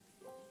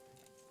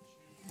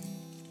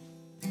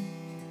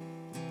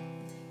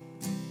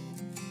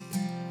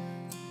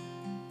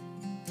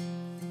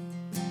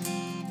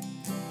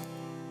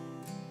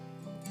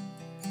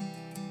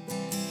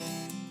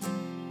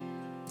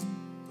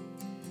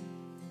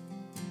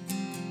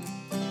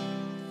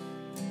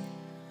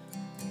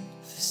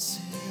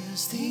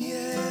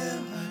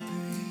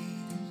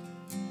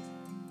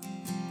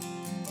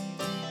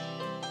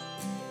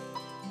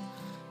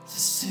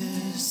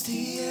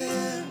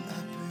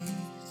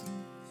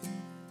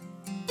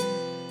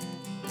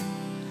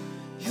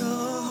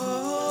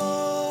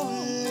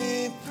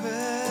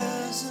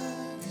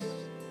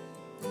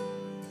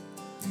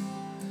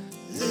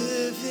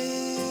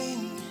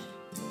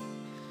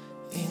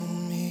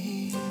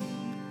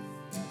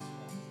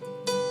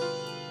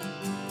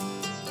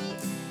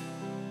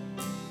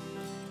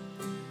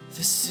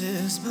This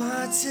is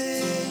my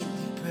daily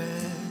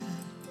bread.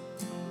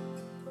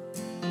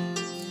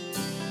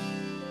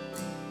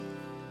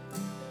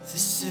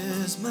 This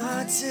is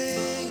my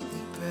daily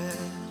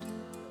bread.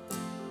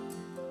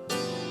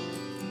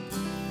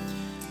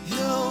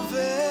 Your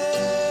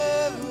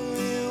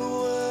very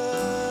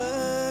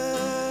word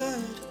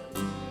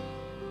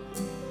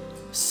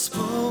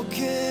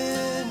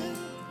spoken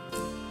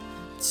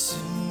to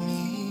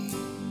me,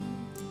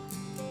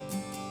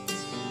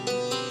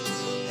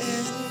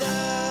 and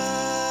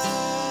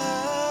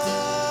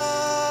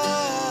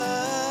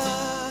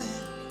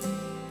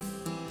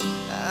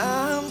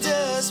I'm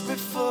desperate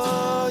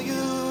for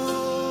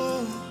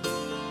you.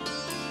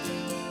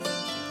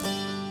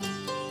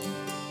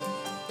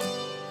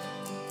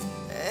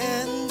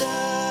 And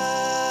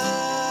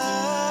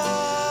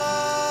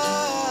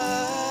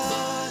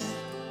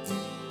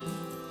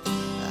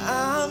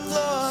I'm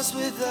lost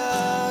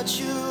without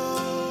you.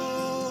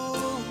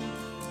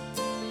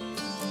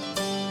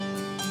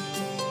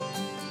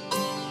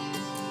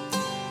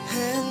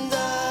 And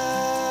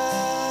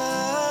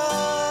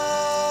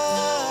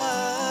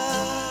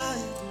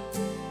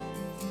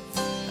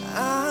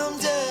I'm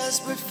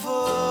desperate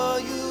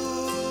for you.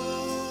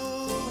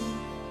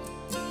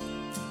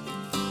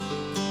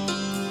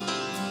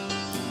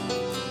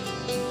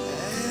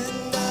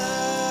 And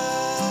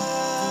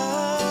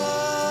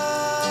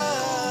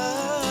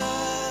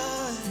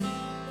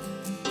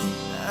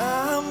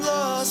I'm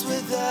lost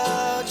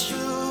without you.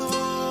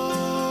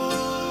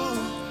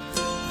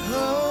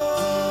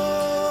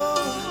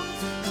 Oh,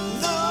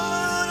 and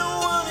Lord, I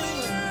wanna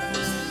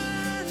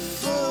yearn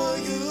for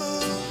you.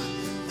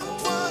 I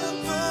wanna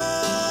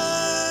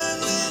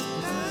burn with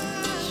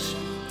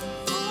passion,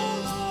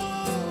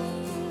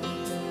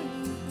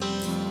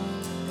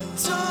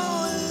 and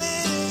only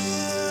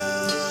you.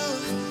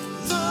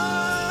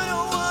 Lord, I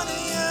wanna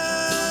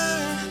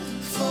yearn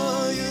for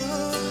you.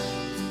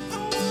 I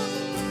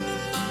wanna burn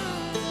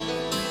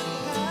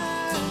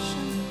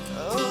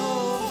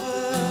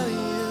over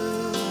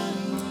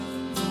you,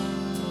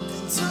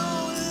 and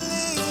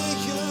only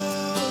you.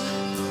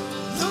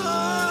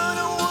 Lord,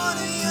 I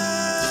wanna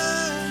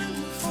yearn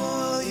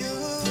for you.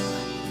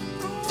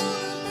 I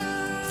wanna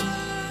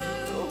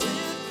burn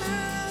with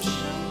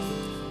passion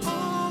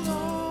all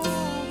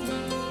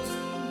over,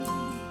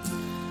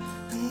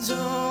 and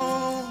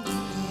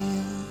only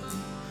you.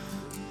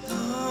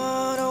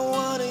 Lord, I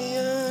wanna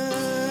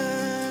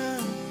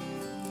yearn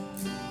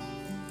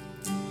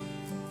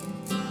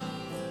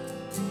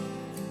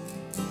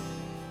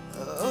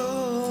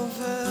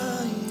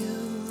over you,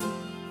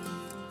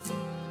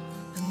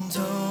 and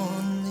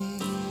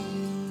only you.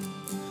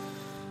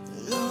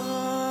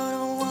 Lord,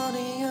 I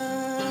wanna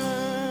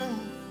yearn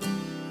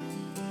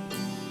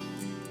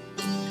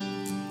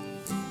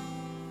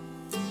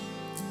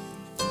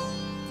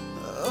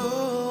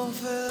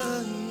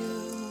over you,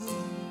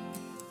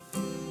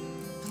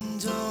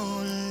 and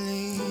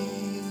only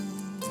you.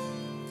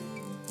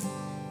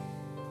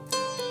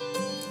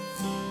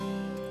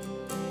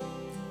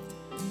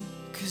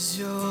 'Cause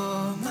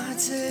you're my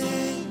daily